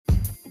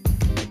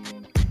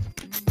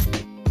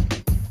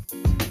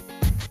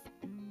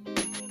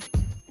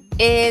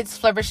It's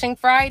Flourishing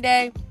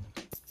Friday.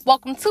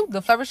 Welcome to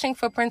the Flourishing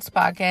Footprints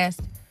podcast,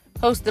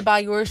 hosted by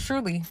yours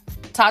truly,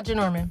 Taja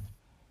Norman.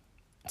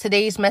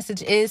 Today's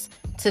message is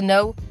to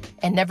know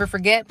and never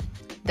forget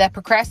that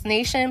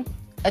procrastination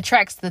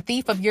attracts the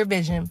thief of your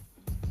vision.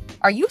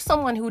 Are you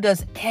someone who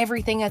does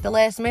everything at the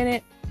last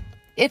minute?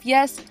 If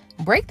yes,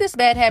 break this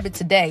bad habit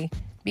today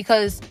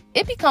because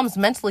it becomes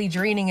mentally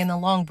draining in the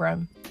long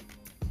run.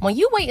 When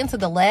you wait until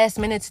the last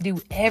minute to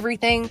do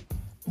everything,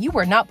 you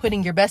are not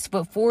putting your best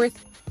foot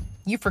forth,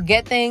 you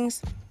forget things,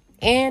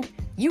 and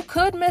you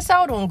could miss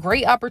out on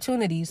great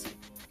opportunities.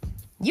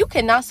 You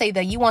cannot say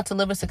that you want to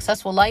live a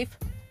successful life,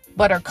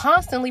 but are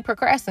constantly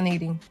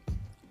procrastinating.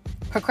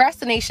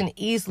 Procrastination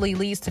easily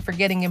leads to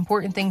forgetting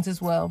important things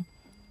as well.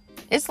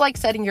 It's like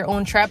setting your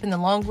own trap in the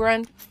long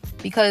run,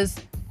 because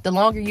the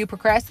longer you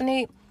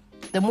procrastinate,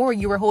 the more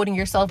you are holding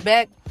yourself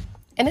back,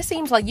 and it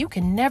seems like you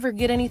can never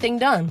get anything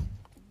done.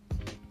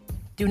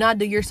 Do not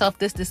do yourself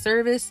this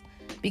disservice,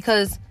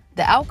 because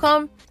the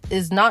outcome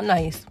is not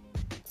nice.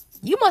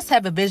 You must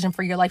have a vision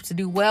for your life to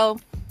do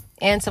well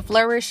and to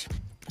flourish,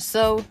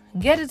 so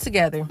get it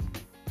together.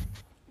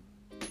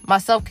 My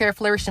self-care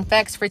flourishing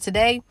facts for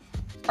today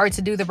are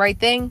to do the right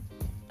thing,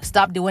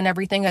 stop doing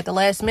everything at the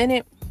last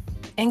minute,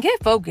 and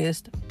get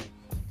focused.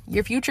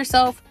 Your future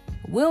self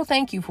will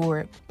thank you for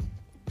it.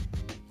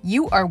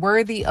 You are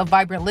worthy of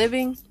vibrant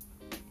living,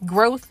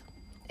 growth,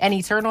 and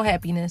eternal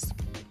happiness.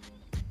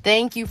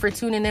 Thank you for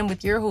tuning in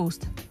with your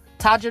host,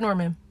 Taja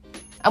Norman.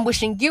 I'm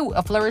wishing you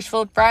a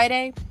flourish-filled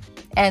Friday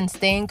and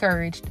stay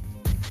encouraged.